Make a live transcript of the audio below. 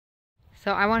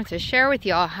So I wanted to share with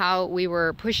y'all how we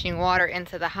were pushing water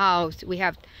into the house. We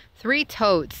have 3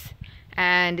 totes,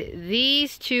 and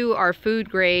these 2 are food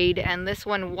grade and this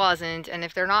one wasn't. And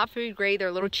if they're not food grade, they're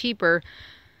a little cheaper.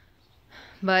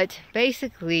 But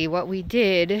basically what we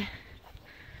did,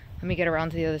 let me get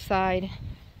around to the other side,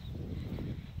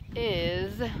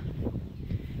 is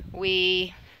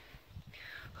we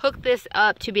hooked this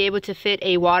up to be able to fit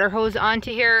a water hose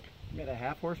onto here. You got a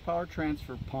 1/2 horsepower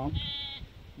transfer pump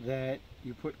that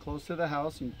you put close to the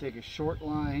house, and you take a short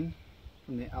line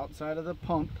from the outside of the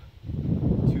pump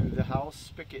to the house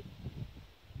spigot.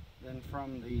 Then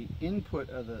from the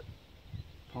input of the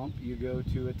pump you go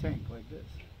to a tank like this.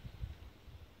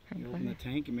 You open the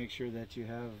tank and make sure that you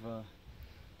have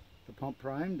the pump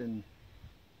primed and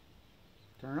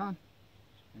turn it on,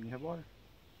 and you have water.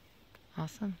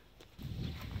 Awesome.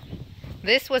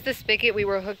 This was the spigot we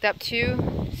were hooked up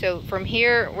to. So from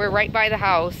here, we're right by the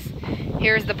house.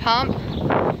 Here's the pump,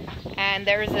 and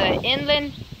there's an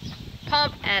inland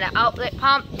pump and an outlet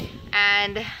pump,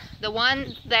 and the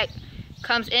one that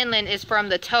comes inland is from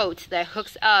the tote that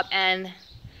hooks up, and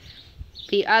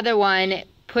the other one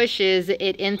pushes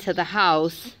it into the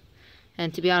house.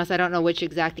 And to be honest, I don't know which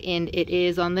exact end it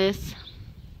is on this,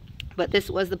 but this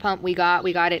was the pump we got.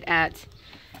 We got it at,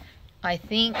 I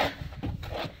think,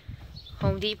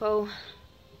 Home Depot.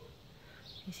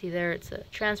 You see there, it's a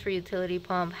transfer utility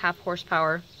pump, 1/2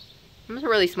 horsepower. It's a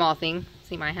really small thing.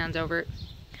 See my hands over it.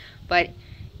 But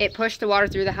it pushed the water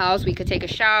through the house. We could take a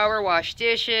shower, wash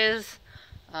dishes.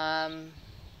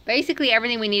 Basically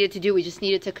everything we needed to do. We just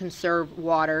needed to conserve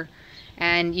water.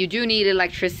 And you do need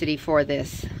electricity for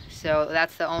this. So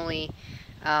that's the only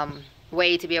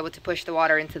way to be able to push the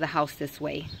water into the house this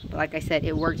way. But like I said,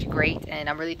 it worked great, and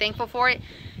I'm really thankful for it.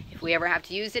 If we ever have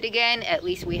to use it again, at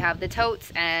least we have the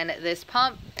totes and this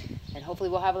pump, and hopefully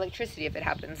we'll have electricity if it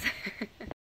happens.